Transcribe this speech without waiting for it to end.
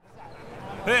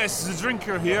Hey, it's the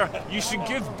Drinker here. You should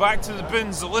give Back to the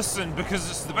Bins a listen because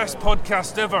it's the best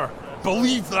podcast ever.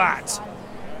 Believe that.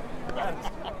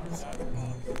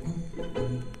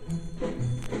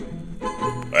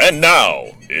 And now,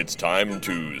 it's time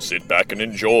to sit back and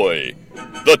enjoy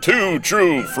the Two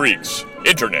True Freaks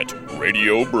Internet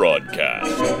Radio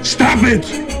Broadcast. Stop it!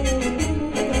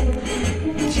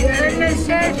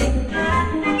 Genesis?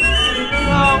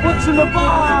 What's in the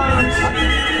box?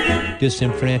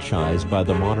 Disenfranchised by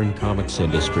the modern comics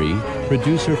industry,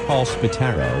 producer Paul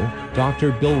Spataro,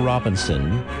 Dr. Bill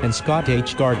Robinson, and Scott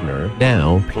H. Gardner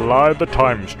now ply the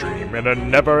time stream in a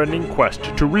never-ending quest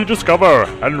to rediscover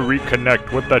and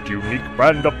reconnect with that unique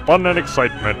brand of fun and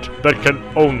excitement that can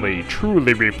only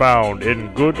truly be found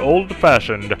in good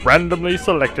old-fashioned, randomly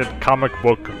selected comic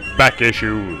book back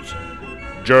issues.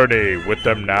 Journey with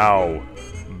them now.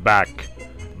 Back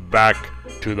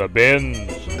to the bins.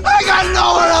 I got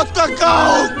nowhere else to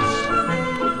go!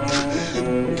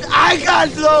 I got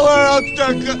nowhere else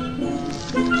to go!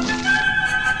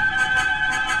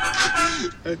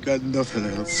 I got nothing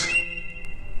else.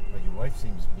 But your wife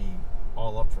seems to be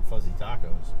all up for fuzzy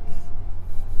tacos.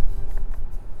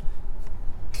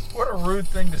 What a rude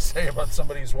thing to say about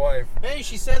somebody's wife. Hey,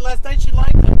 she said last night she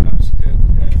liked it. Oh, she did.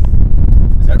 Yeah.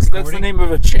 That's the name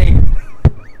of a chain.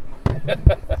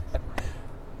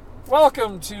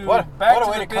 Welcome to Back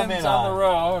to the Bins on the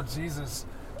Road. Oh, Jesus.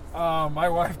 My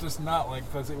wife does not like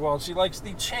fuzzy. Well, she likes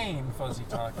the chain fuzzy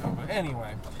taco. But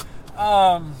anyway.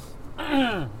 Hi,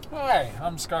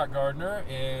 I'm Scott Gardner,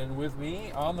 and with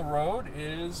me on the road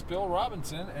is Bill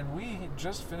Robinson, and we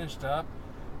just finished up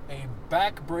a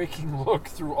back-breaking look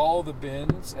through all the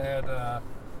bins at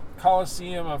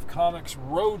Coliseum of Comics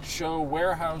Roadshow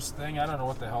warehouse thing. I don't know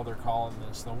what the hell they're calling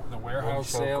this. The warehouse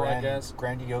sale, I guess.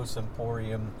 Grandiose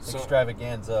Emporium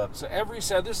Extravaganza. So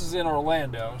this is in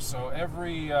Orlando. So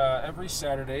every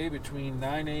Saturday between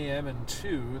 9 a.m. and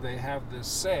 2, they have this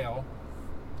sale.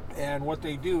 And what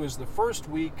they do is the first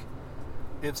week,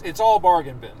 it's all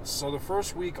bargain bins. So the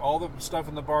first week, all the stuff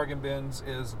in the bargain bins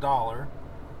is $1.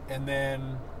 And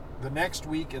then the next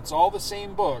week, it's all the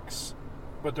same books,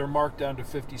 but they're marked down to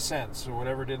 50 cents. So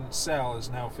whatever didn't sell is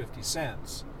now 50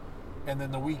 cents. And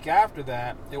then the week after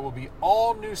that, it will be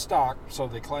all new stock, so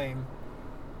they claim,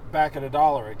 back at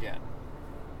 $1 again.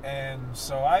 And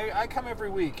so I come every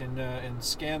week and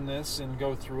scan this and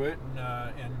go through it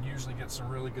and usually get some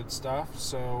really good stuff.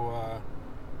 So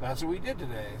that's what we did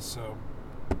today. So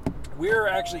we're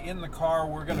actually in the car.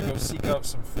 We're going to go seek out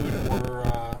some food, and we're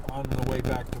on the way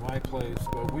back to my place.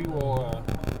 But we will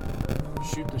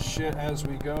shoot the shit as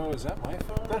we go. Is that my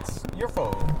phone? That's your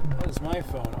phone. That is my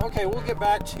phone. Okay, we'll get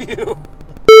back to you.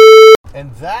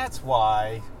 And that's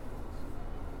why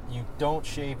you don't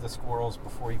shave the squirrels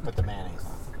before you put the mayonnaise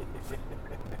on.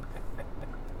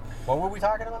 What were we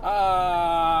talking about?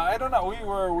 I don't know. We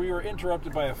were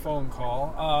interrupted by a phone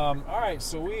call. All right,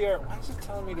 so we are. Why is it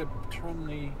telling me to turn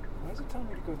the? Why is it telling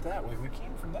me to go that way? We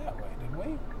came from that way, didn't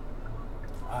we?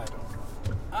 I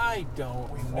don't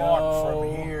We know.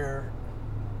 walked from here.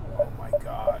 Oh my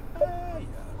God. Yeah,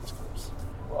 that was close.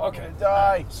 We're Okay, gonna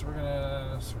die. So we're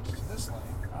gonna switch to this lane.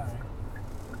 All right.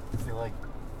 I feel like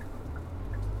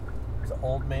the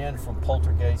old man from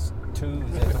Poltergeist 2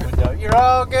 is at the window. You're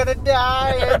all gonna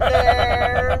die in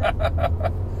there.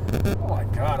 Oh my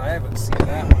God, I haven't seen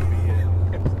that movie yet.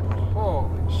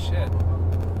 Holy shit.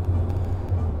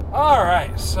 All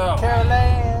right, so. Carol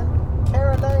Ann.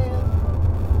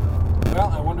 Well,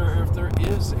 I wonder if there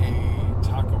is a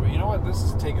taco. But you know what? This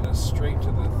is taking us straight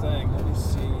to the thing. Let me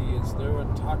see. Is there a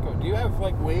taco? Do you have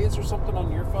like Waze or something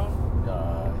on your phone?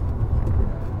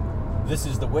 This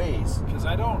is the Waze. Because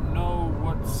I don't know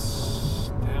what's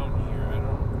down here.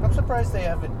 I'm surprised they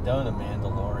haven't done a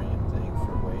Mandalorian thing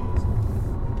for Waze.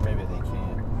 Maybe they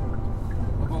can.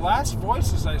 Well, the last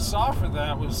voices I saw for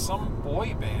that was some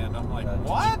boy band. I'm like,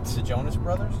 what? The Jonas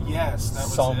Brothers? Yes, that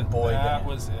was some it. boy band. That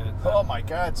was it. Oh my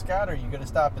God, Scott, are you going to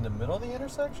stop in the middle of the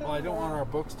intersection? Well, I don't want our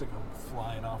books to go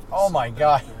flying off the Oh side my back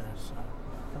God. there, so.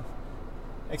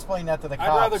 Explain that to the cops.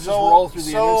 I'd rather just roll through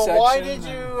the intersection. So why did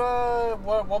you,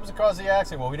 what was the cause of the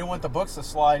accident? Well, we didn't want the books to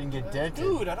slide and get dented.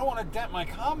 Dude, I don't want to dent my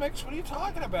comics. What are you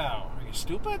talking about? Are you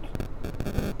stupid?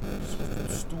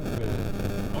 Stupid.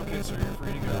 Okay, so you're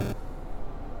free to go.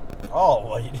 Oh,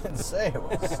 well, you didn't say it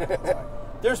was.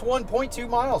 There's 1.2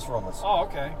 miles from us. Oh,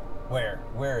 okay. Where?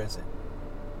 Where is it?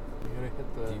 You gotta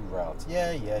hit the... routes.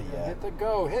 Yeah. Hit the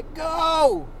go. Hit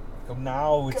go! Go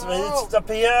now. It's Go. up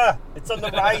here. It's on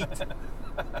the right.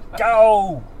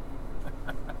 Go.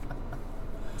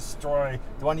 Destroy.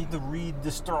 Do I need to read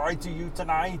Destroy to you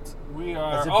tonight? We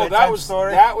are... As a Oh, bedtime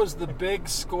story? that was the big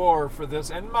score for this,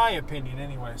 in my opinion,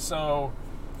 anyway. So,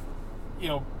 you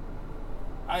know,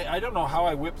 I don't know how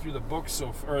I whipped through the books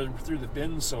or through the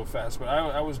bins so fast, but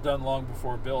I was done long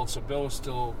before Bill, so Bill was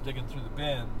still digging through the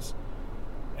bins.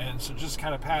 And so just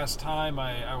kind of past time,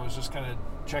 I was just kind of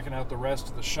checking out the rest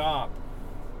of the shop.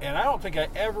 And I don't think I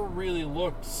ever really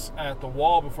looked at the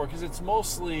wall before, because it's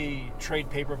mostly trade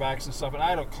paperbacks and stuff, and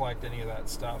I don't collect any of that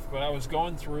stuff. But I was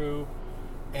going through,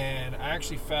 and I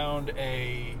actually found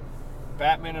a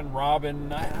Batman and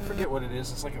Robin, I forget what it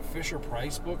is, it's like a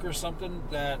Fisher-Price book or something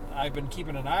that I've been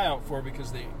keeping an eye out for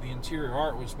because the interior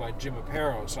art was by Jim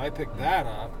Aparo, so I picked that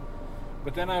up.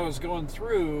 But then I was going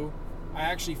through, I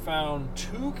actually found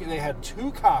they had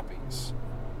 2 copies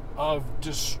of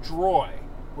Destroy,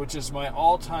 which is my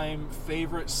all-time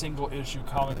favorite single-issue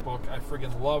comic book. I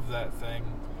friggin' love that thing.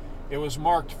 It was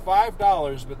marked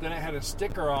 $5, but then it had a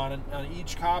sticker on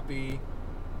each copy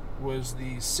was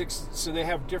the 6, so they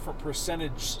have different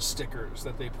percentage stickers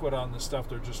that they put on the stuff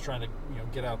they're just trying to,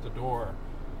 get out the door.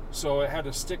 So it had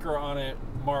a sticker on it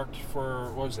marked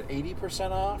for, what was it, 80%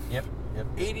 off? Yep.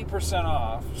 80%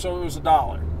 off, so it was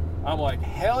 $1. I'm like,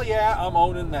 hell yeah, I'm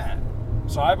owning that.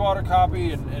 So I bought a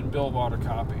copy, and Bill bought a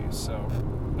copy. So,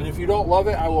 and if you don't love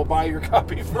it, I will buy your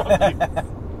copy from you.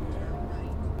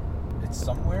 It's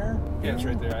somewhere? Yeah, it's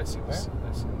right there. I see this.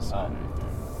 I see the sign right there.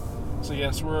 So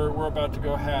yes, we're about to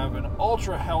go have an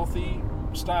ultra healthy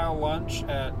style lunch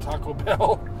at Taco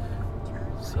Bell.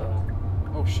 So,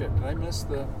 oh shit, did I miss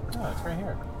the? No, it's right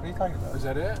here. What are you talking about? Is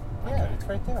that it? Yeah, Okay. it's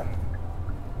right there.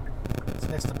 It's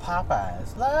next to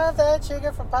Popeyes. Love that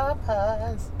chicken from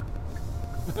Popeyes.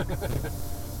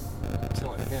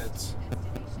 Until it hits.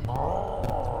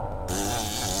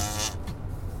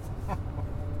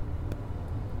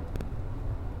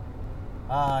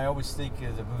 I always think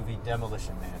of the movie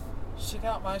Demolition Man. She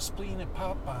got my spleen at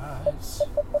Popeyes.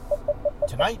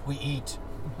 Tonight we eat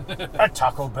at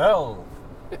Taco Bell.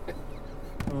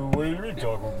 What do you mean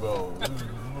Taco Bell?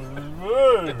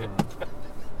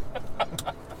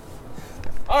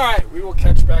 All right, we will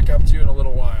catch back up to you in a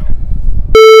little while.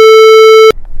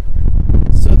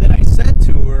 So then I said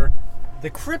to her,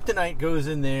 the kryptonite goes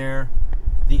in there.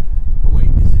 Wait,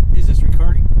 is this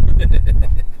recording?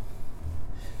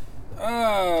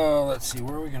 Let's see,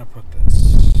 where are we going to put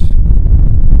this?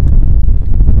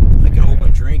 I can hold my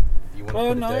drink. You want to Well,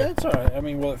 put no, it there? that's all right. I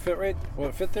mean, will it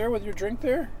fit there with your drink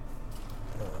there?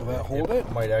 Will that hold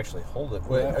it? Might actually hold it.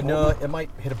 Will that hold No, it? it might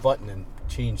hit a button and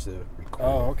change the recording.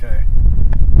 Oh, okay.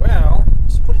 Well,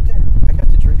 Just put it there. I got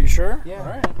the drink. you sure? Yeah. All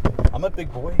right. I'm a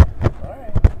big boy. All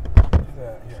right. Do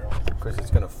that here. Because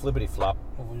it's going to flippity flop.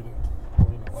 We'll leave it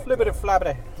like Flippity that.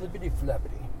 floppity. Flippity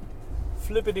flappity.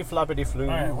 Flippity floppity flu.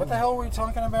 All right. What the hell were we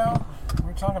talking about? We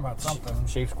were talking about something.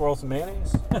 Shaved squirrels and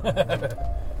mayonnaise? There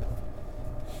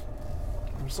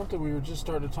was something we were just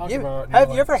starting to talk about. and Have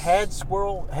you're you ever like, had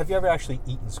squirrel? Have you ever actually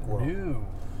eaten squirrel? No.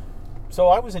 So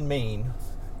I was in Maine,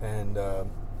 and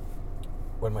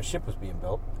when my ship was being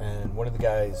built, and one of the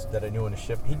guys that I knew on the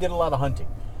ship, he did a lot of hunting.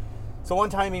 So one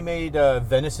time he made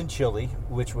venison chili,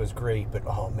 which was great, but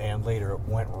oh man, later it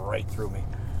went right through me.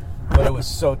 But it was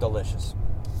so delicious.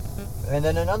 And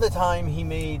then another time he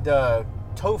made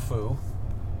tofu,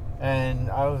 and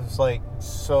I was like,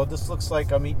 so this looks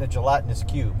like I'm eating a gelatinous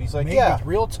cube. He's like, Made yeah. with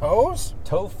real toes?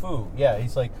 Tofu. Yeah,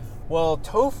 he's like, well,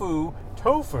 tofu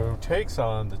takes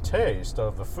on the taste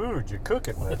of the food you cook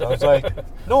it with. I was like,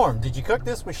 Norm, did you cook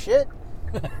this with shit?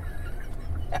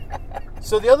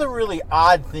 So the other really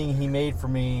odd thing he made for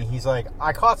me, he's like,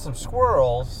 I caught some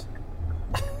squirrels.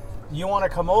 You want to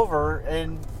come over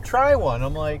and try one?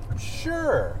 I'm like,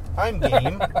 sure, I'm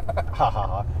game. Ha ha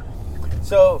ha.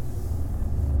 So,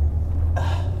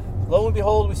 lo and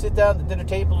behold, we sit down at the dinner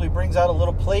table. He brings out a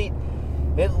little plate.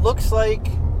 It looks like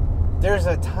there's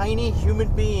a tiny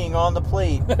human being on the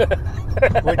plate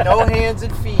with no hands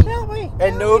and feet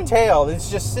and no tail.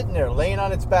 It's just sitting there, laying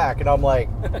on its back, and I'm like,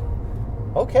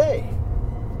 okay,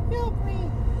 help me.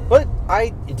 But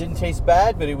it didn't taste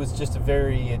bad, but it was just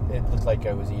it looked like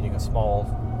I was eating a very small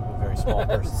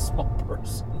person. Small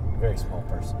person. Very small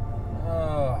person.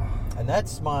 And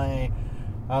that's my,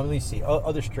 let me see,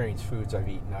 other strange foods I've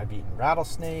eaten. I've eaten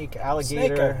rattlesnake,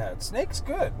 alligator. Snake I've had. Snake's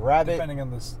good. Rabbit. Depending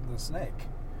on the snake.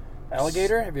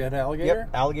 Alligator? Have you had alligator? Yep,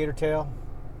 alligator tail.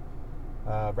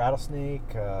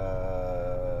 Rattlesnake,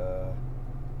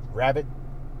 rabbit,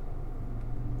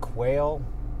 quail,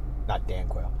 not Dan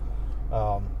Quail.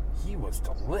 He was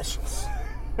delicious.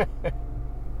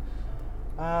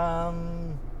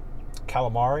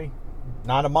 Calamari,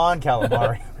 not a mon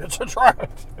calamari. It's a trout.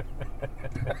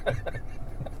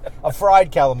 A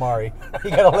fried calamari. He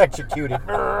got electrocuted.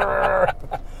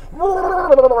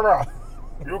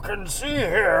 You can see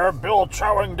here Bill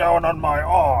chowing down on my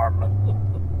arm.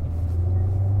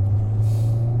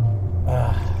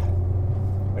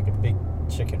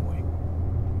 chicken wing.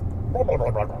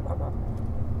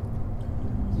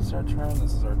 Is this our turn?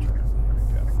 This is our turn. There we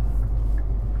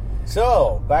go.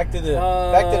 So back to the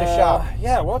shop.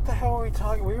 Yeah, what the hell were we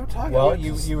talking? We were talking. Well, about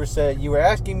you were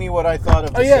asking me what I thought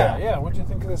of the sale. yeah. What'd you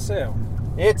think of the sale?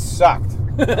 It sucked.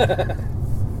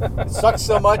 It sucked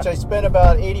so much. I spent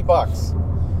about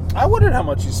 $80. I wondered how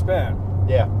much you spent.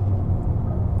 Yeah.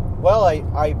 Well,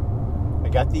 I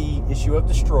got the issue of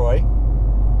Destroy.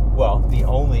 Well,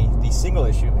 the single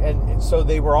issue, and so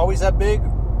they were always that big.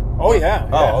 Oh yeah,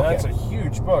 okay. That's a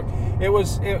huge book.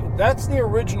 That's the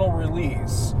original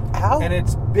release. How? And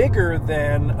it's bigger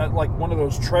than like one of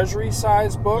those treasury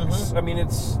size books. Mm-hmm. I mean,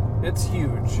 it's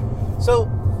huge. So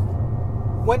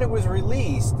when it was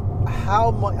released,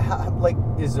 how much? Like,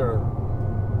 is there?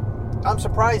 I'm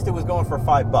surprised it was going for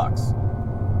 $5.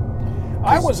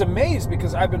 I was amazed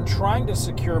because I've been trying to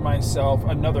secure myself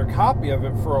another copy of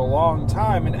it for a long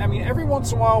time, and I mean, every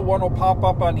once in a while, one will pop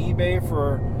up on eBay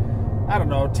for, I don't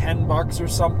know, $10 or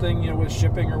something, with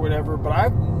shipping or whatever. But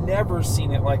I've never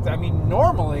seen it like that. I mean,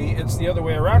 normally it's the other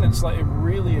way around. It's like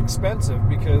really expensive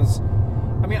because,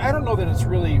 I mean, I don't know that it's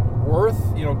really worth,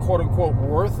 quote unquote,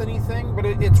 worth anything, but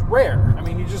it's rare. I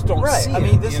mean, you just don't see it. I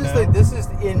mean, this is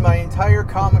in my entire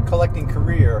comic collecting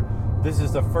career. This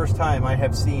is the first time I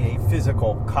have seen a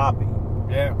physical copy.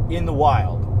 Yeah. In the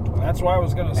wild. Well, that's why I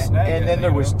was going to snag it. And then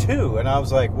there was two, and I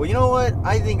was like, well, you know what?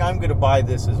 I think I'm going to buy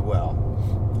this as well.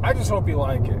 I just hope you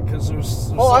like it, because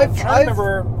there's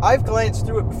I've glanced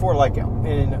through it before, like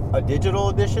in a digital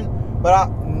edition, but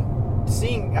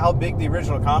seeing how big the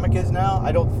original comic is now,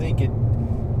 I don't think it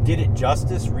did it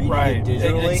justice reading it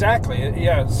digitally. Exactly.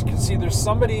 Yeah. See, there's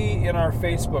somebody in our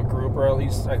Facebook group, or at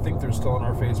least I think they're still in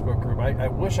our Facebook group. I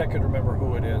wish I could remember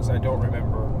who it is. I don't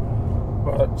remember.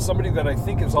 But somebody that I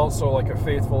think is also like a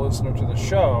faithful listener to the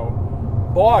show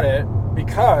bought it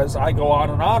because I go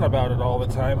on and on about it all the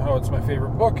time, how it's my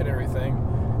favorite book and everything.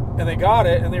 And they got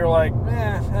it, and they were like,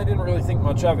 I didn't really think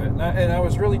much of it. And I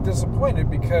was really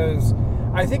disappointed because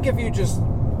I think if you just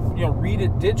read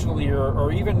it digitally,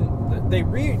 or even they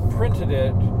reprinted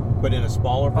it, but in a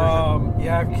smaller version.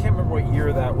 I can't remember what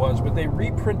year that was, but they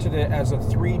reprinted it as a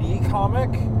 3D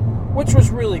comic, which was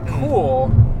really cool.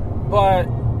 But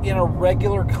in a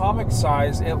regular comic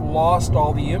size, it lost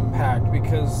all the impact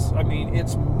because, I mean,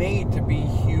 it's made to be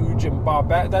huge and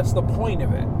that's the point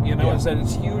of it, is that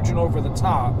it's huge and over the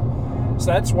top. So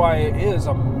that's why it is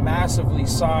a massively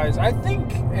sized. I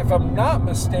think, if I'm not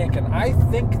mistaken, I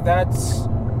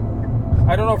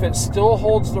don't know if it still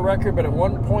holds the record, but at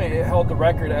one point it held the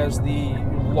record as the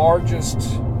largest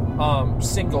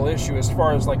single issue as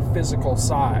far as like physical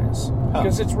size,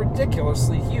 because it's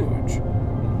ridiculously huge.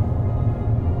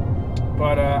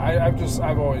 But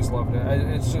I've always loved it.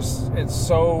 It's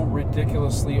so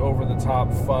ridiculously over the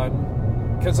top fun,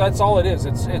 because that's all it is.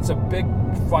 It's a big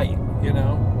fight,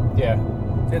 Yeah.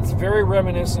 It's very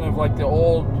reminiscent of like the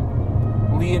old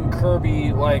Lee and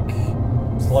Kirby like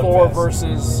Thor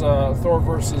versus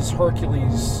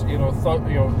Hercules,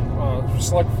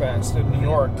 Slugfest in New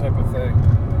York type of thing.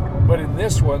 But in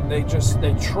this one, they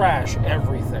trash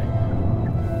everything,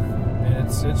 and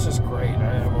it's just great.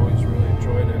 I've always really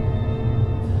enjoyed it.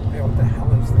 Yeah, what the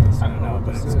hell is this? I don't know,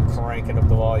 but it's cranking up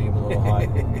the volume a little high.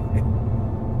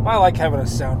 I like having a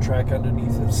soundtrack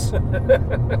underneath this.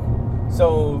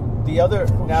 So the other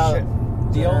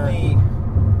only.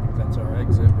 That's our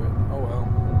exit, but oh well.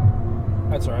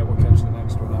 That's all right. We'll catch the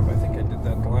next one up. I think I did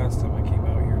that the last time I came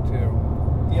out here too.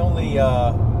 The only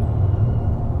I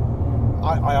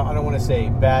don't want to say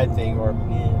bad thing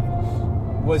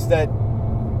was that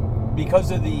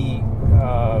because of the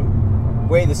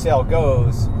way the sale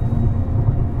goes,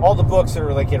 all the books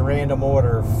are like in random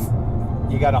order.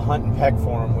 You got to hunt and peck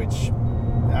for them, which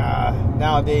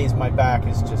nowadays my back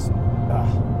is just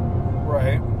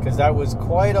right, because that was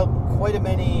quite a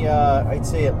many. I'd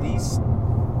say at least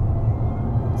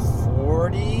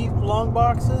 40 long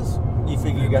boxes. You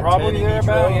figure you got probably 10 in each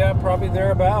thereabout. row. Yeah, probably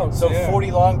thereabouts. So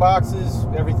 40 long boxes.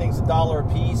 Everything's $1 a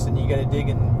piece, and you got to dig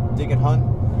and hunt.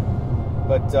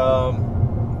 But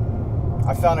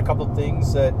I found a couple of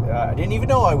things that I didn't even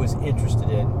know I was interested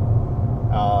in.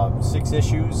 6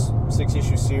 issue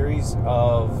series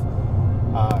of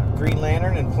Green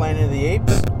Lantern and Planet of the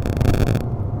Apes,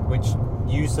 which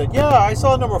you said, yeah, I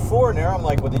saw number 4 in there. I'm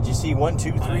like, well, did you see 1,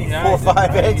 2, 3, 4,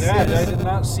 5, and 6? Yeah, I did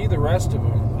not see the rest of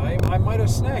them. I might have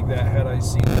snagged that had I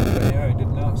seen them, but yeah, I did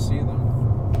not see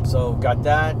them. So got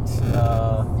that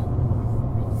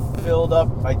filled up.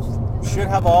 I should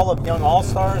have all of Young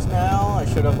All-Stars now. I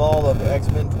should have all of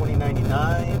X-Men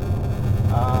 2099.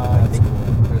 I think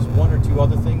there's 1 or 2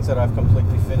 other things that I've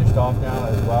completely finished off now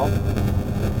as well.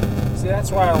 See,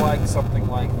 that's why I like something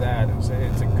like that. It's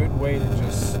a good way to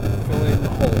just fill in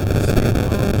holes.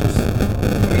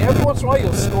 Every once in a while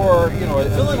you'll score,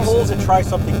 fill in holes and try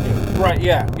something new. Right?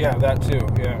 Yeah, that too.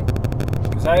 Yeah.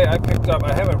 Because I picked up.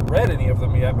 I haven't read any of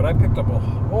them yet, but I picked up a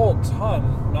whole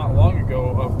ton not long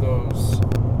ago of those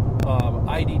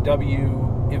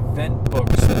IDW event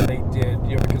books that they did.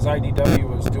 Because IDW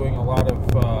was doing a lot of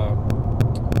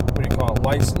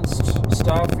licensed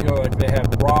stuff. Like they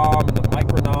had ROM and the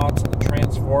Micronauts and the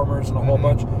Transformers and a whole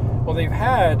bunch. Well, they've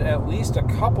had at least a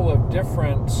couple of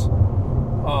different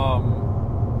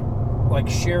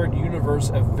shared universe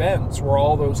events where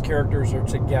all those characters are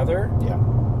together. Yeah.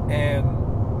 And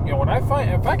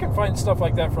if I can find stuff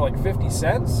like that for like 50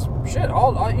 cents, shit,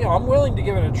 I'm willing to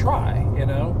give it a try.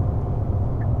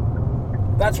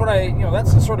 That's what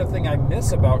that's the sort of thing I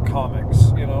miss about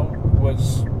comics.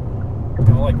 Was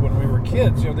like when we were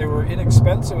kids, they were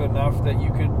inexpensive enough that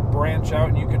you could branch out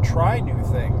and you could try new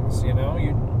things.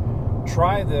 You'd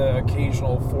try the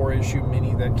occasional 4-issue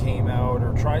mini that came out,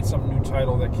 or try some new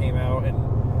title that came out, and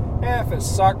if it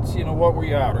sucked, what were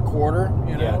you out, a quarter?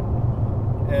 Yeah.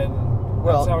 And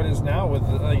that's how it is now with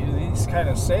these kind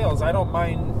of sales. I don't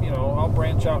mind, I'll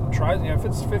branch out and try. If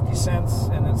it's 50 cents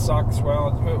and it sucks,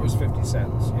 well, it was 50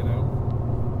 cents.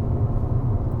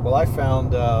 Well, I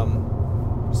found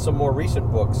some more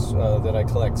recent books that I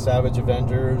collect, Savage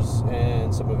Avengers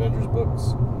and some Avengers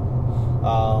books.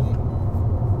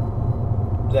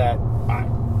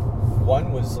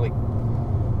 One was like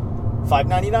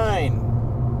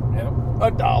 $5.99. Yep.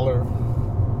 $1.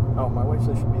 Oh, my wife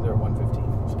says she'll be there at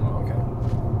 1:15. So. Oh, okay.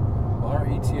 Well, our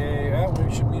ETA, we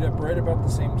should meet up right about the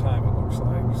same time, it looks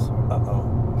like. So.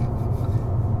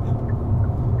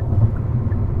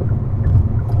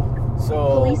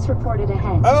 So. Police reported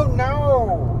ahead. Oh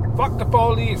no! Fuck the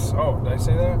police! Oh, did I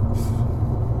say that?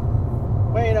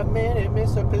 Wait a minute,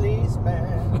 Mr.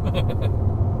 Policeman.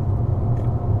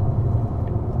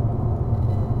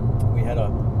 We had a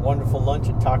wonderful lunch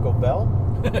at Taco Bell.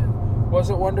 Was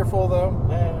it wonderful, though?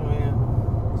 Yeah, it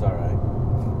was all right.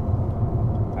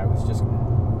 I was just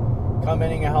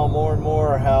commenting how more and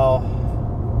more how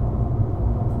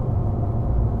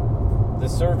the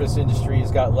service industry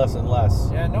has got less and less.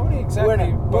 Yeah, nobody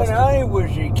exactly... When I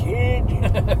was a kid...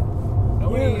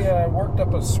 Nobody worked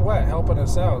up a sweat helping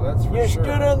us out, that's for sure. You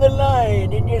stood on the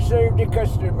line and you served a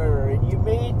customer and you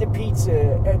made the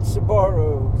pizza at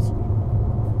Sbarro's.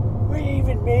 We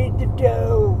even made the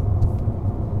dough.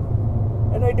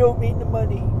 And I don't mean the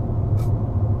money.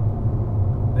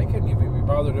 They couldn't even be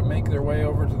bothered to make their way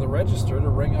over to the register to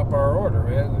ring up our order.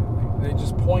 They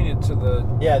just pointed to the...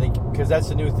 Yeah, because that's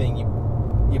the new thing.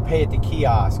 You pay at the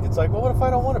kiosk. It's like, well, what if I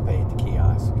don't want to pay at the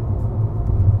kiosk?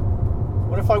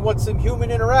 What if I want some human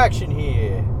interaction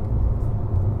here?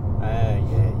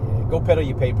 Yeah. Go peddle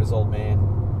your papers, old man.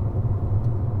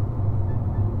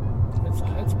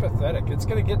 It's pathetic. It's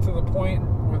going to get to the point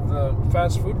with the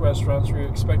fast food restaurants where you're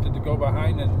expected to go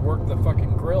behind and work the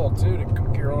fucking grill, too, to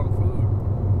cook your own food.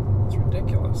 It's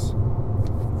ridiculous.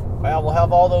 Well, we'll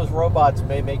have all those robots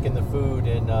making the food,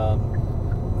 and of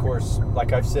course,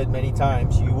 like I've said many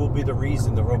times, you will be the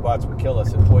reason the robots will kill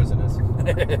us and poison us.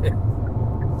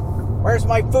 Where's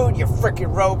my food, you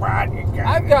frickin' robot?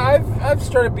 I've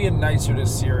started being nicer to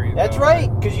Siri. That's though. right,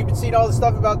 because you've been seeing all the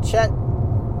stuff about Chat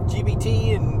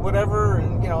GBT and whatever,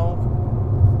 and yeah.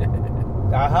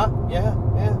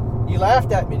 You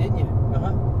laughed at me, didn't you?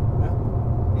 Yeah.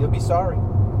 You'll be sorry.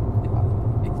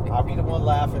 I'll be the one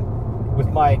laughing with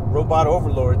my robot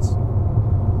overlords.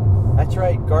 That's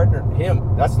right, Gardner.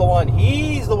 Him. That's the one.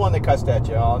 He's the one that cussed at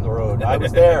you on the road. I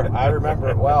was there. I remember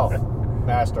it well,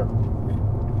 Master.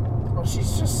 Oh,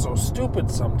 she's just so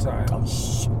stupid sometimes. Oh,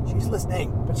 she's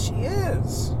listening. But she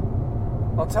is.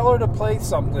 I'll tell her to play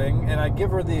something, and I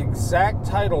give her the exact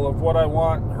title of what I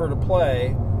want her to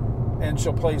play, and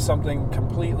she'll play something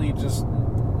completely just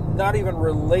not even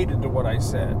related to what I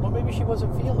said. Well, maybe she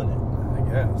wasn't feeling it. I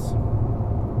guess.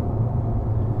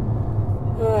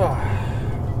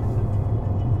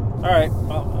 All right,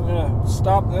 well, I'm going to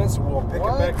stop this, and we'll pick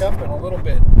it back up in a little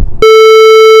bit.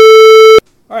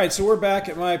 All right, so we're back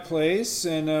at my place,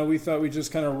 and we thought we'd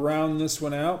just kind of round this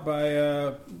one out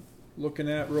by looking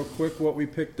at real quick what we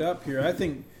picked up here. I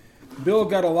think Bill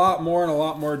got a lot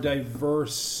more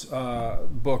diverse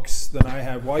books than I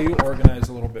have. While you organize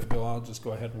a little bit, Bill, I'll just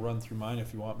go ahead and run through mine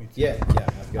if you want me to. Yeah.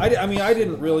 I mean, I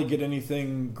didn't really get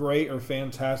anything great or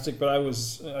fantastic, but I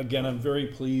was, again, I'm very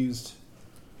pleased.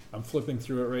 I'm flipping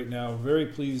through it right now. Very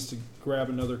pleased to grab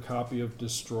another copy of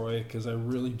Destroy, because I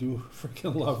really do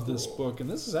freaking love this book. And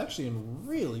this is actually in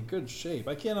really good shape.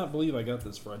 I cannot believe I got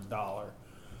this for $1.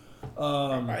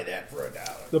 Buy that for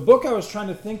 $1. The book I was trying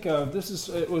to think of,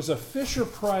 it was a Fisher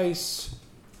Price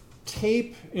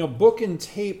tape, book and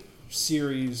tape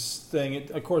series thing.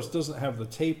 It, of course, doesn't have the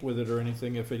tape with it or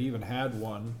anything, if it even had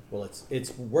one. Well,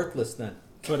 it's worthless then.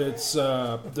 But it's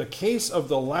The Case of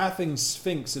the Laughing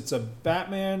Sphinx. It's a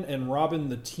Batman and Robin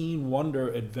the Teen Wonder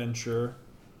adventure.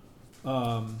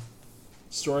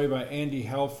 Story by Andy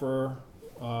Helfer.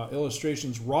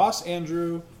 Illustrations Ross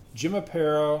Andrew, Jim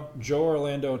Aparo, Joe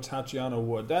Orlando, Tatiana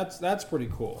Wood. That's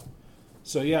pretty cool.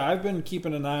 So yeah, I've been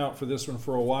keeping an eye out for this one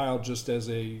for a while, just as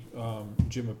a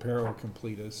Jim Aparo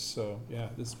completist. So yeah,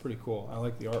 this is pretty cool. I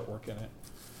like the artwork in it.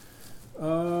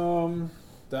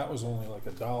 That was only like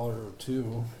 $1 or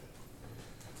 $2.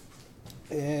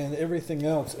 And everything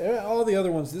else, all the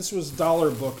other ones, this was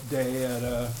dollar book day at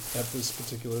this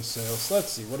particular sale. So let's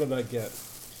see, what did I get?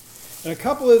 And a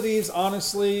couple of these,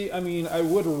 honestly, I mean, I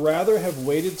would rather have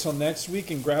waited till next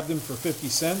week and grabbed them for 50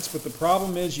 cents, but the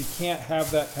problem is you can't have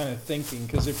that kind of thinking,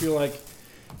 because if you're like,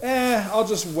 I'll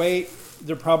just wait,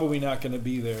 they're probably not going to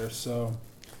be there. So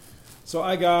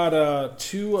I got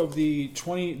 2 of the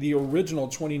original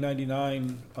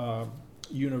 2099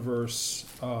 universe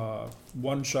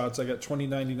one-shots. I got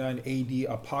 2099 AD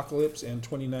Apocalypse and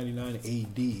 2099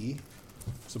 AD.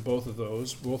 So both of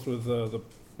those, both with the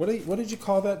what did you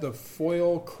call that? The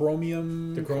foil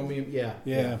chromium? The chromium, yeah.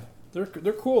 Yeah. They're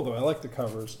cool, though. I like the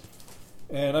covers.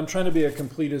 And I'm trying to be a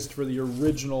completist for the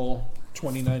original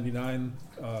 2099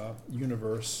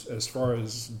 universe as far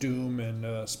as Doom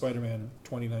and Spider-Man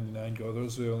 2099 go.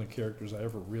 Those are the only characters I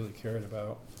ever really cared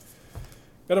about.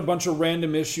 Got a bunch of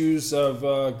random issues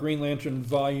of Green Lantern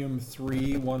Volume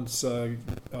 3 once,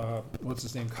 what's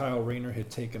his name, Kyle Rayner had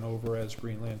taken over as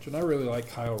Green Lantern. I really like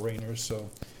Kyle Rayner, so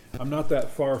I'm not that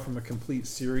far from a complete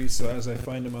series, so as I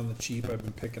find them on the cheap, I've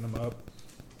been picking them up.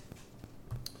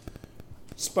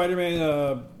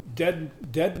 Spider-Man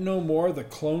Dead No More, The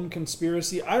Clone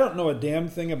Conspiracy. I don't know a damn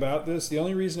thing about this. The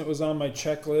only reason it was on my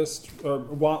checklist, or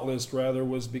want list rather,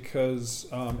 was because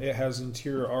it has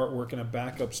interior artwork and a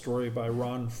backup story by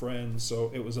Ron Friend,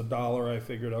 so it was $1. I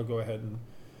figured I'll go ahead and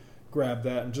grab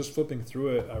that. And just flipping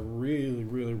through it, I really,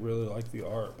 really, really like the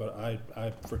art, but I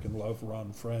freaking love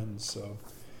Ron Friend, so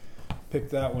pick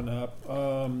that one up.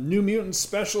 New Mutants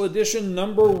Special Edition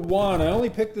 #1. I only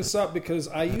picked this up because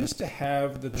I used to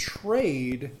have the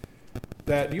trade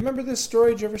that... Do you remember this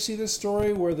story? Did you ever see this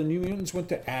story where the New Mutants went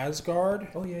to Asgard?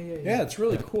 Oh, yeah. Yeah, it's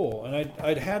really cool. And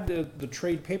I'd had the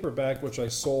trade paperback, which I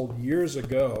sold years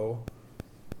ago,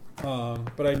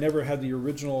 but I never had the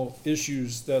original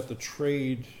issues that the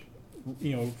trade...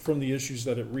 from the issues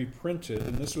that it reprinted,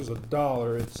 and this was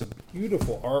 $1. It's a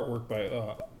beautiful artwork by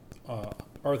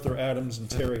Arthur Adams and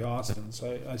Terry Austin,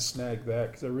 so I snagged that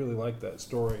because I really like that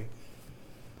story.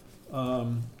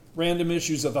 Random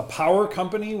issues of The Power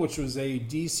Company, which was a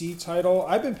DC title.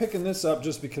 I've been picking this up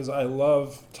just because I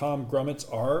love Tom Grummett's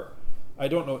art. I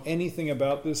don't know anything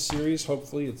about this series.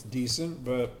 Hopefully it's decent,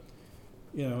 but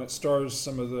it stars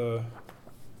some of the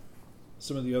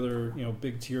other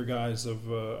big tier guys of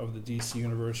the DC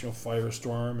universe,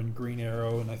 Firestorm and Green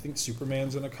Arrow, and I think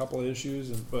Superman's in a couple of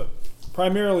issues. But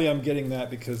primarily, I'm getting that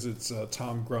because it's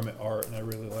Tom Grummett art, and I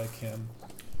really like him.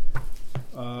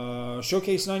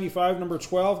 Showcase 95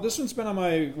 #12. This one's been on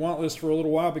my want list for a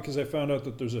little while because I found out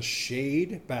that there's a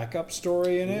Shade backup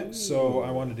story in it, Ooh. So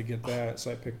I wanted to get that,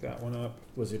 so I picked that one up.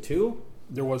 Was there 2?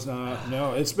 There was not.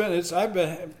 No, I've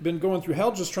been going through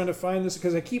hell just trying to find this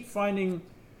because I keep finding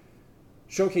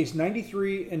Showcase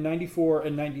 93 and 94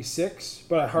 and 96,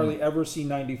 but I hardly ever see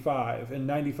 95. And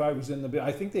 95 was in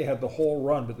I think they had the whole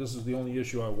run, but this is the only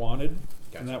issue I wanted,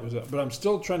 and that was it. But I'm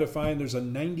still trying to find. There's a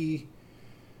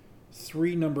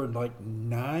 93 numbered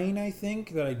 9, I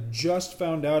think, that I just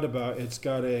found out about. It's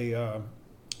got a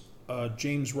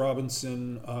James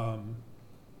Robinson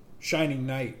Shining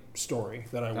Knight story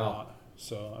that I want.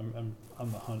 So I'm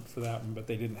on the hunt for that one, but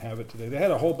they didn't have it today. They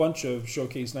had a whole bunch of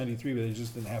Showcase 93, but they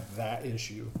just didn't have that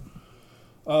issue.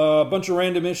 A bunch of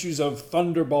random issues of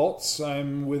Thunderbolts.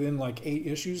 I'm within 8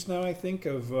 issues now, I think,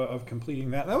 of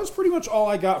completing that. That was pretty much all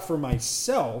I got for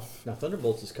myself. Now,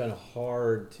 Thunderbolts is kind of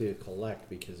hard to collect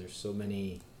because there's so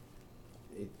many...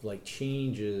 It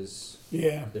changes.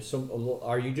 Yeah. There's some.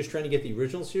 Are you just trying to get the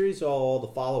original series or all the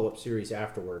follow-up series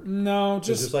afterward? No,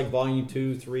 just volume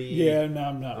 2, 3. Yeah, no,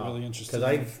 I'm not really interested.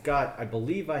 Because I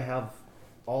believe I have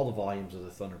all the volumes of the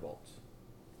Thunderbolts.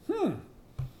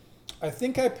 I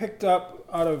think I picked up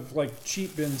out of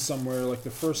cheap bin somewhere the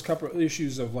first couple of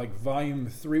issues of volume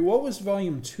 3. What was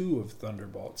volume 2 of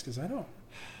Thunderbolts? Because I don't.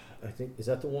 I think, is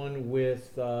that the one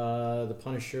with the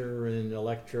Punisher and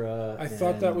Elektra? I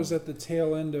thought that was at the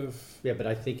tail end of... Yeah, but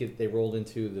I think they rolled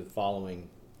into the following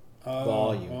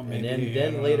volume. well, And maybe, I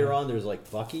then don't later know. on, there's like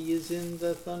Bucky is in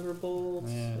the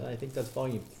Thunderbolts. Yeah. I think that's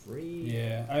volume 3.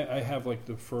 Yeah, I have like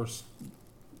the first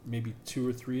maybe 2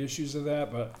 or 3 issues of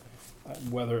that, but I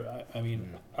don't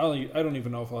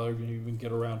even know if I'll ever even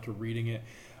get around to reading it.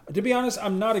 To be honest,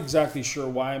 I'm not exactly sure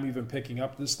why I'm even picking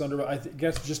up this Thunderbolt. I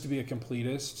guess just to be a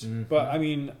completist. Mm-hmm. But I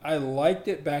mean, I liked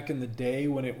it back in the day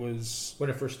when it was When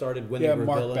it first started, when they were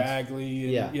Mark villains.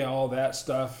 Bagley and all that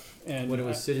stuff. And When it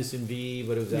was Citizen V,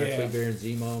 but it was actually Baron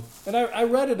Zemo. And I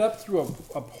read it up through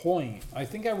a point. I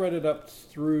think I read it up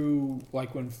through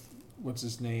like when what's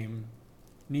his name,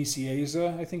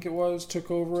 Nicieza, I think it was,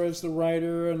 took over as the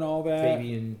writer and all that.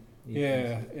 Fabian.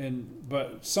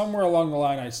 But somewhere along the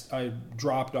line, I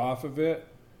dropped off of it.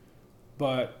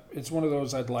 But it's one of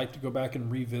those I'd like to go back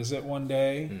and revisit one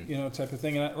day, type of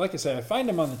thing. And like I said, I find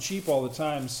them on the cheap all the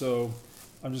time, so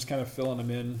I'm just kind of filling them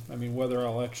in. I mean, whether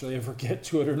I'll actually ever get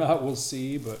to it or not, we'll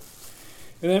see. And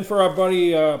then for our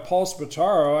buddy Paul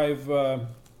Spataro,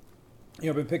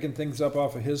 I've been picking things up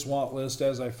off of his want list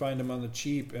as I find them on the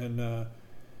cheap, and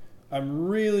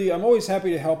I'm always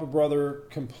happy to help a brother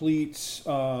complete,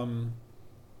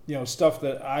 stuff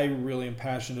that I really am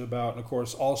passionate about. And of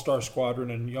course, All-Star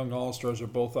Squadron and Young All-Stars are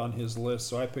both on his list,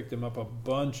 so I picked him up a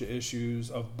bunch of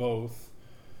issues of both.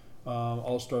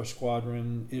 All-Star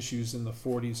Squadron issues in the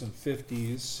 40s and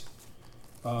 50s.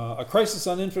 A Crisis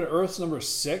on Infinite Earths number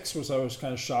 6 I was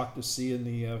kind of shocked to see in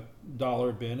the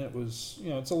dollar bin. It was,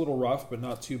 it's a little rough, but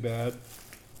not too bad.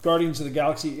 Guardians of the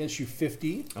Galaxy issue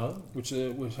 50, which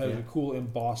has a cool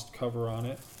embossed cover on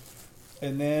it.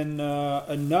 And then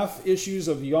enough issues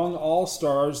of Young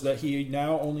All-Stars that he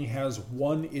now only has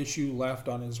 1 issue left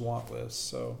on his want list.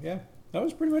 So, yeah, that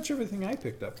was pretty much everything I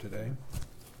picked up today.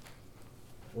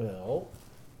 Well,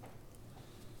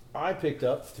 I pick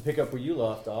up where you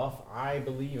left off. I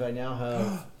believe I now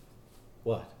have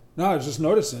what? No, I was just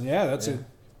noticing. Yeah, that's it.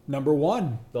 Number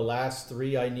 1. The last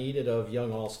 3 I needed of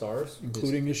Young All-Stars.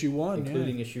 Including issue 1.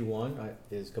 Including issue 1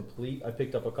 is complete. I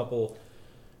picked up a couple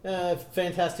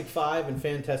Fantastic 5 and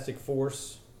Fantastic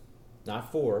Force.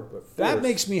 Not 4, but Force. That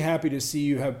makes me happy to see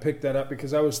you have picked that up,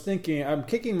 because I was thinking, I'm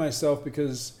kicking myself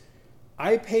because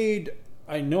I paid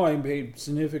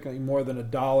significantly more than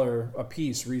 $1 a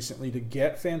piece recently to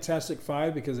get Fantastic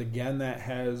 5, because again, that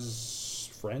has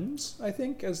Friends, I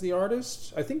think, as the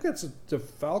artist. I think that's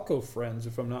DeFalco Friends,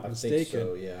 if I'm not mistaken. I think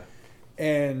so, yeah.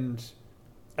 And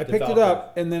I picked it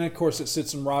up, and then of course it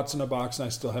sits and rots in a box, and I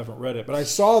still haven't read it. But I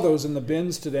saw those in the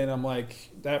bins today, and I'm like,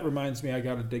 that reminds me, I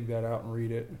got to dig that out and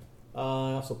read it. I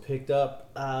also picked up,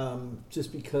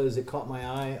 just because it caught my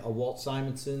eye, a Walt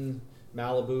Simonson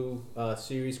Malibu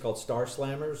series called Star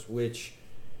Slammers, which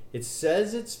it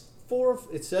says it's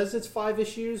 5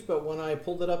 issues, but when I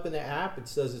pulled it up in the app, it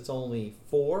says it's only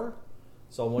 4.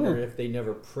 So I wonder if they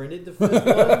never printed the 5th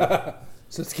one.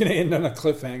 So it's going to end on a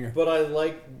cliffhanger. But I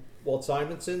like Walt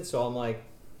Simonson, so I'm like,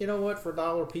 you know what, for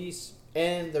 $1 a piece,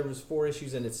 and there was 4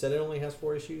 issues, and it said it only has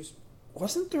 4 issues.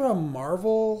 Wasn't there a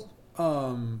Marvel?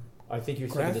 I think you're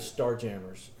thinking the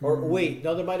Starjammers. Or wait,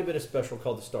 no, there might have been a special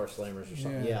called the Star Slammers or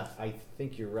something. Yeah, I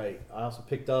think you're right. I also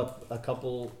picked up a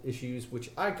couple issues,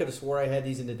 which I could have swore I had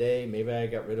these in today. Maybe I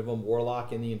got rid of them.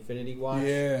 Warlock and the Infinity Watch.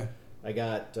 Yeah. I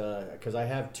got, because I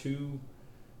have 2.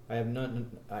 I have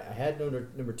none. I had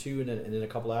number 2 and then a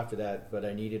couple after that, but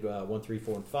I needed 1, 3,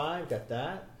 4, and 5. Got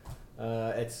that.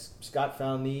 Scott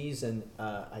found these, and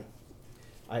I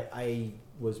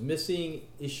was missing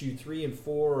issue 3 and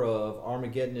 4 of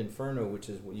Armageddon Inferno, which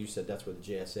is what you said. That's where the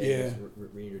JSA was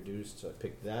reintroduced. So I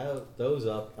picked those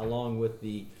up along with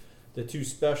the 2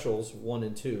 specials, 1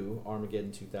 and 2,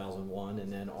 Armageddon 2001,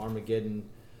 and then Armageddon,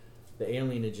 the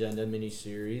Alien Agenda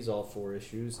miniseries, all 4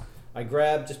 issues. I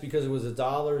grabbed, just because it was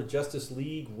 $1, Justice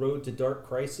League Road to Dark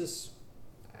Crisis.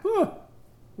 Yeah,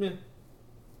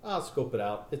 I'll scope it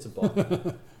out. It's a buck.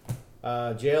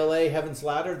 JLA Heaven's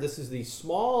Ladder. This is the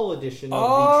small edition of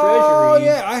the Treasury. Oh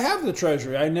yeah, I have the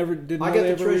Treasury. I got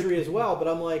the Treasury as well, but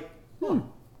I'm like, you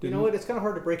know what? It's kind of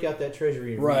hard to break out that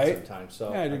Treasury and read sometimes.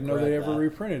 So I didn't know they ever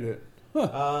reprinted it.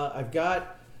 I've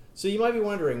got. So you might be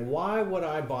wondering, why would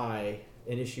I buy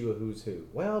an issue of Who's Who?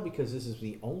 Well, because this is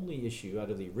the only issue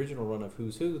out of the original run of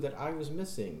Who's Who that I was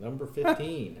missing, number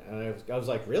 15. And I was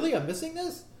like, really? I'm missing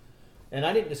this? And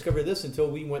I didn't discover this until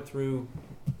we went through.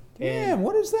 Damn,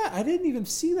 what is that? I didn't even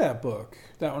see that book.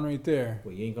 That one right there.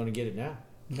 Well, you ain't going to get it now.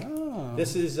 No.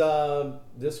 This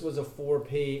was a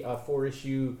 4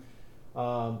 issue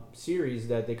series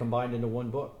that they combined into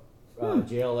one book.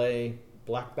 JLA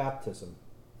Black Baptism.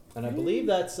 And I believe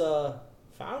that's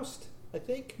Faust, I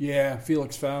think. Yeah,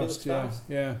 Felix Faust. Faust.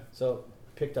 Yeah. So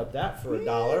picked up that for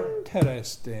 $1.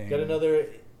 Interesting. Got another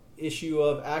issue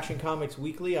of Action Comics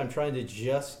Weekly. I'm trying to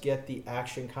just get the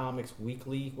Action Comics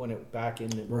Weekly when it back in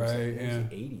the, Right, it was yeah.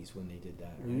 the 80s when they did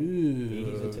that. Right?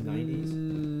 80s into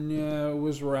 90s. Yeah, it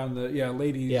was around the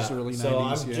late 80s, Yeah, early 90s. so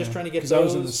I'm just trying to get because I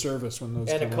was in the those service when those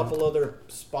And a came couple out. other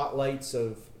spotlights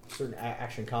of certain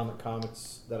Action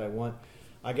comics that I want.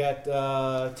 I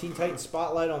got Teen Titans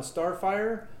Spotlight on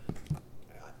Starfire.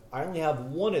 I only have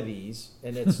one of these,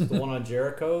 and it's the one on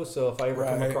Jericho. So if I ever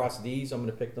come Right. across these, I'm going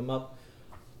to pick them up.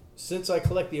 Since I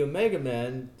collect the Omega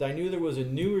Men, I knew there was a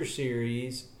newer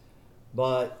series,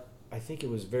 but I think it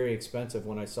was very expensive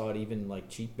when I saw it, even like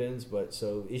cheap bins. But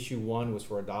so issue 1 was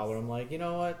for $1. I'm like, you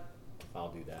know what?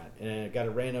 I'll do that. And I got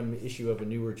a random issue of a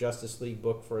newer Justice League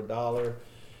book for $1.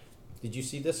 Did you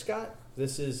see this, Scott?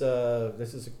 This is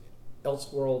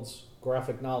Elseworlds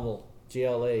graphic novel,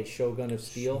 JLA, Shogun of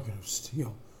Steel. Shogun of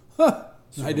Steel. Huh.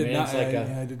 I did not. Superman's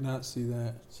I did not see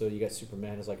that. So you got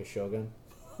Superman as like a Shogun.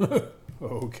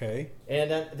 Okay. And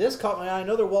this caught my eye.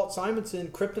 Another Walt Simonson,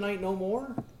 Kryptonite No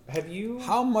More. Have you?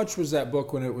 How much was that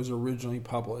book when it was originally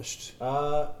published?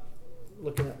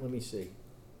 Looking at, let me see. It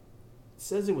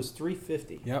says it was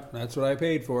 $350. Yep, that's what I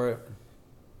paid for it.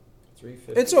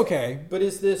 $350. It's okay. But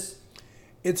is this?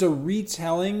 It's a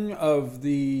retelling of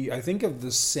the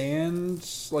Sand,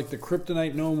 like the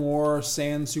Kryptonite No More,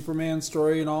 Sand Superman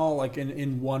story and all, like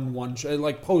in one shot,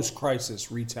 like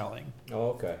post-crisis retelling,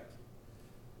 Oh, okay.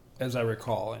 as I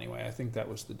recall. Anyway, I think that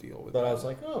was the deal with But it. I was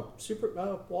like,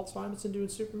 Walt Simonson doing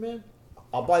Superman.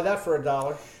 I'll buy that for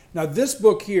 $1. Now this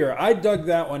book here, I dug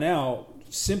that one out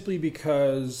simply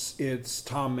because it's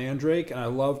Tom Mandrake, and I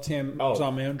love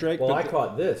Tom Mandrake. Well, but I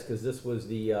caught this because this was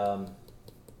the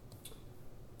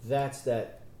that's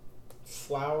that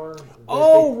flower.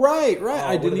 Oh, right.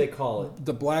 What do they call it?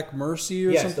 The Black Mercy or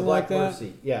Yes, something the Black like that?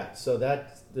 Mercy. Yeah, so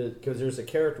that's because there's a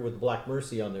character with the Black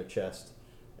Mercy on their chest,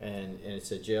 and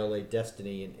it's a JLA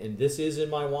Destiny, and this is in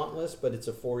my want list, but it's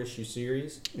a 4-issue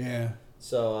series. Yeah.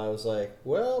 So I was like,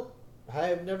 well, I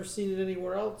have never seen it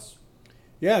anywhere else.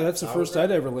 Yeah, that's the first I'd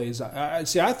ever laid. I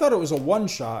thought it was a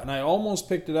one-shot, and I almost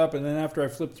picked it up, and then after I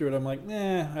flipped through it, I'm like,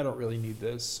 I don't really need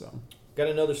this. So Got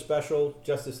another special,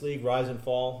 Justice League Rise and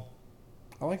Fall.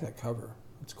 I like that cover.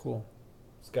 It's cool.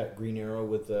 It's got Green Arrow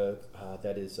with the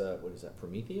that is what is that,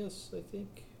 Prometheus, I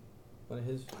think, one of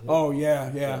his. Oh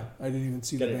yeah. I didn't even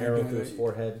see got that. an arrow through his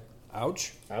forehead.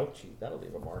 Ouch. Ouchie, that'll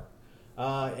leave a mark.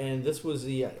 And this was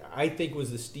I think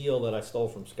was the Steel that I stole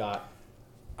from Scott.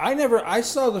 I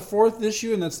saw the 4th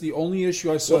issue, and that's the only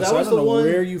issue I saw. Well, that so I was don't the know one-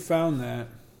 where you found that.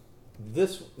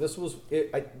 This was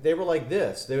it, they were like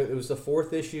this. It was the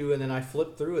 4th issue, and then I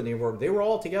flipped through, and they were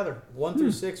all together. 1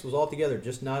 through 6 was all together,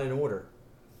 just not in order.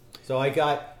 So I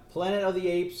got Planet of the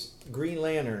Apes, Green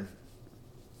Lantern,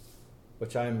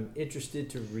 which I'm interested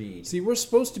to read. See, we're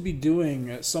supposed to be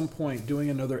at some point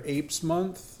another Apes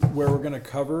Month where we're going to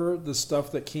cover the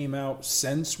stuff that came out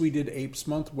since we did Apes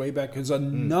Month way back, because a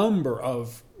number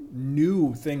of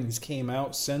new things came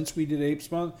out since we did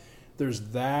Apes Month. There's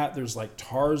like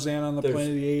Tarzan on the There's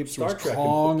Planet of the Apes. Star There's Trek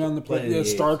Kong on the Planet of the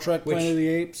Star Apes, Trek Planet of the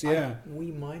Apes. Yeah.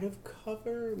 We might have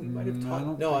covered. We might have I talked.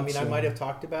 don't No, I think mean I so. might have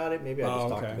talked about it. Maybe I just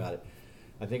talked okay. about it.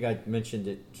 I think I mentioned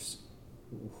it. Just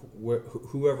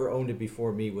whoever owned it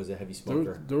before me was a heavy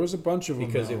smoker There was a bunch of them.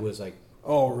 because though. it was like.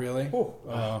 Oh, really?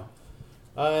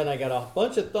 And I got a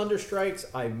bunch of Thunder Strikes.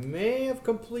 I may have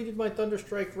completed my Thunder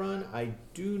Strike run. I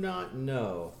do not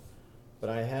know. But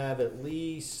I have at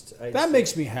least... That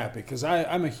makes me happy, because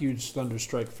I'm a huge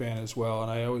Thunderstrike fan as well,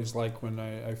 and I always like when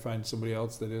I find somebody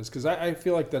else that is, because I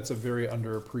feel like that's a very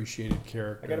underappreciated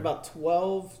character. I got about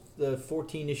 12 the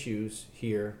 14 issues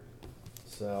here.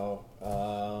 So,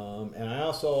 and I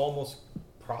also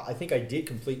I think I did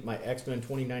complete my X-Men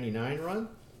 2099 run,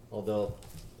 although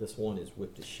this one is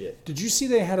whipped to shit. Did you see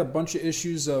they had a bunch of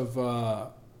issues of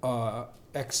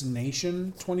X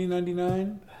Nation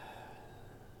 2099?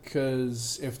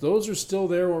 Because if those are still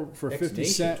there for 50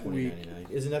 cents,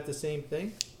 isn't that the same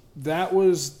thing? That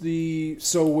was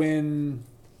so when.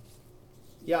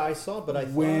 Yeah, I saw, but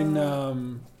when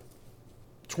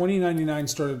 2099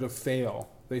 started to fail,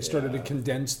 they started to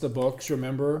condense the books.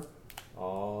 Remember?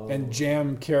 Oh. And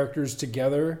jam characters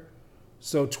together.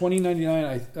 So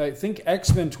 2099, I think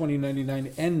X-Men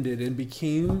 2099 ended and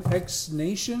became X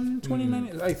Nation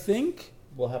 2099. I think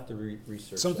we'll have to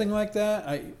research something like that.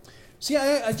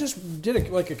 I just did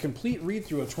a complete read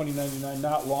through of 2099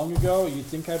 not long ago. You'd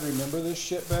think I'd remember this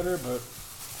shit better, but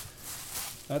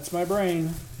that's my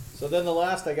brain. So then the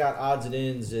last I got odds and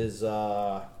ends is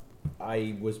I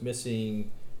was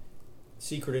missing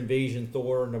Secret Invasion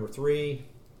Thor #3.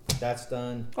 That's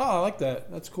done. Oh, I like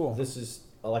that. That's cool. This is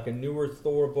like a newer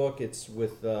Thor book. It's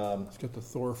with it's got the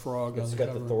Thor frog. It's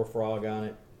got the Thor frog on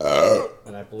it.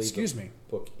 And I believe the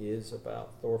book is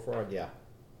about Thor Frog. Yeah.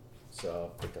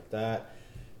 So picked up that.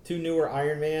 2 newer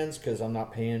Iron Mans because I'm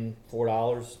not paying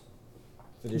 $4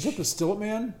 for this. Is it the Stilt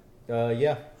Man?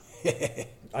 Yeah.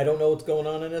 I don't know what's going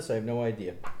on in this. I have no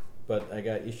idea. But I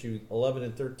got issue 11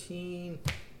 and 13.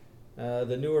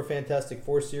 The newer Fantastic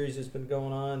Four series has been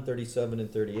going on, 37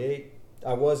 and 38.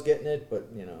 I was getting it, but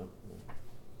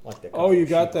like that. Oh, you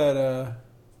got that.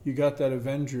 You got that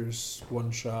Avengers one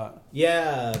shot.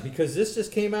 Yeah, because this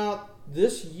just came out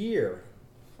this year.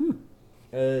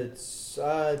 It's.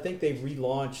 I think they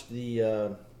relaunched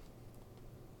the.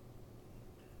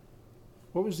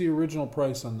 What was the original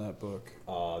price on that book?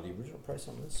 The original price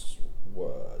on this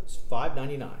was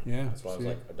 $5.99. Yeah, that's why I was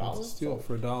like $1. That's a steal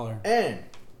for $1. And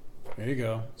there you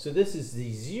go. So this is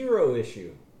the 0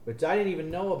 issue, which I didn't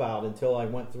even know about until I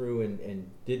went through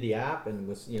and did the app and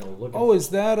was looking. Oh, is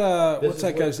that what's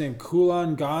that guy's name?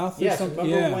 Kulan Goth? Yes, or something?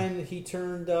 remember when he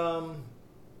turned? I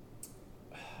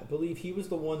believe he was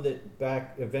the one that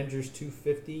back Avengers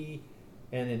 250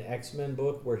 and an X-Men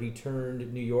book where he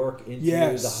turned New York into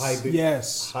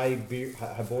the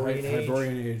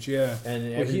Hyborian Age. Yeah.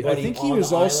 And I think he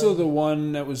was also the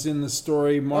one that was in the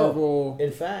story Marvel. Oh,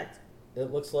 in fact,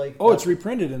 it looks like... Oh, it's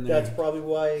reprinted in there. That's probably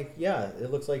why,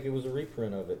 it looks like it was a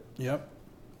reprint of it. Yep.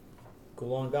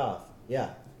 Kulan Goth,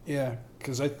 yeah. Yeah,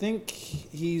 because I think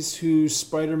he's who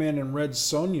Spider-Man and Red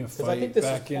Sonja fight. Because I think this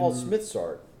is Paul Smith's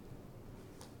art.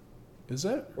 Is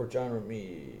it? Or John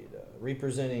Romita,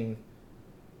 representing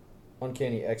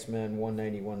Uncanny X-Men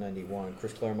 190, 191.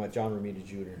 Chris Claremont, John Romita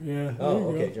Jr. Yeah.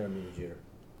 Oh, okay, John Romita Jr.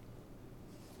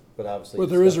 But obviously... But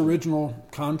there is original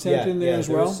content in there as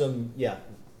well?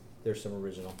 There's some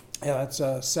original. Yeah, that's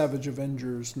Savage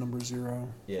Avengers #0.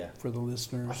 Yeah. For the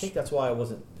listeners. I think that's why I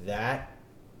wasn't that,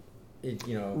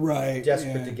 right,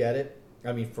 desperate to get it.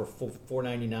 I mean, for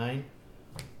 $4.99.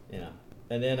 Yeah.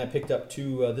 And then I picked up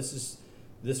 2.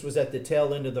 This was at the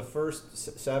tail end of the first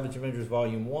Savage Avengers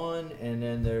Volume 1, and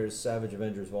then there's Savage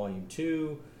Avengers Volume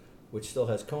 2, which still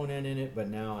has Conan in it, but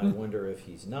now I wonder if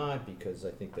he's not, because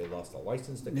I think they lost a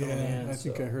license to Conan. Yeah, I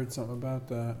think I heard something about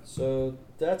that. So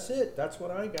that's it. That's what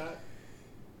I got.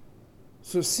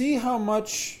 So see how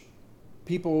much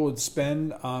people would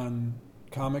spend on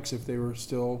comics if they were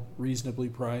still reasonably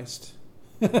priced?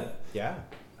 Yeah.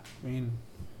 I mean...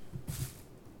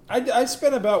 I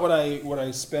spend about what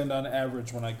I spend on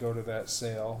average when I go to that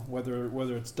sale,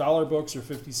 whether it's dollar books or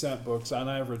 50-cent books. On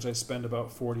average, I spend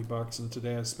about $40, and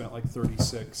today I spent like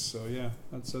 $36. So yeah,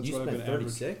 that's what I've been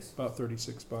averaging. $36? About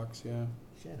 $36, yeah.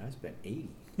 Shit, I spent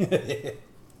 $80.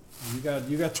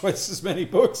 You got twice as many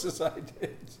books as I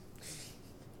did.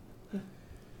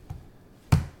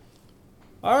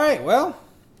 All right, well,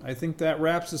 I think that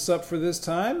wraps us up for this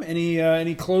time.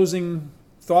 Any closing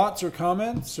thoughts or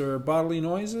comments or bodily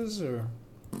noises or...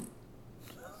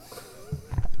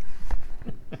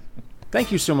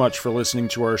 Thank you so much for listening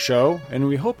to our show, and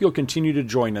we hope you'll continue to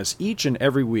join us each and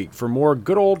every week for more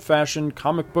good old-fashioned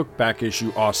comic book back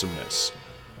issue awesomeness.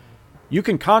 You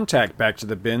can contact Back to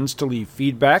the Bins to leave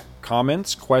feedback,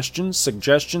 comments, questions,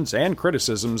 suggestions, and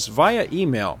criticisms via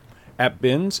email at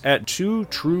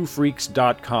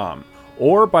bins@twotruefreaks.com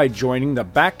or by joining the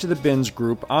Back to the Bins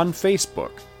group on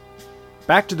Facebook.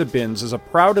 Back to the Bins is a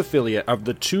proud affiliate of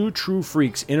the Two True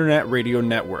Freaks Internet Radio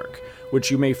Network,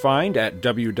 which you may find at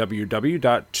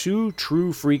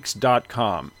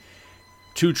www.twotruefreaks.com.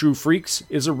 Two True Freaks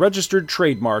is a registered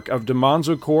trademark of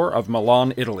DiManzo Corps of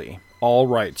Milan, Italy. All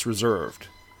rights reserved.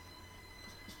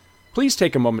 Please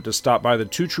take a moment to stop by the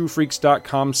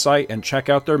twotruefreaks.com site and check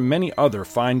out their many other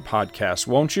fine podcasts,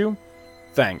 won't you?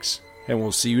 Thanks, and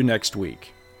we'll see you next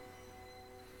week.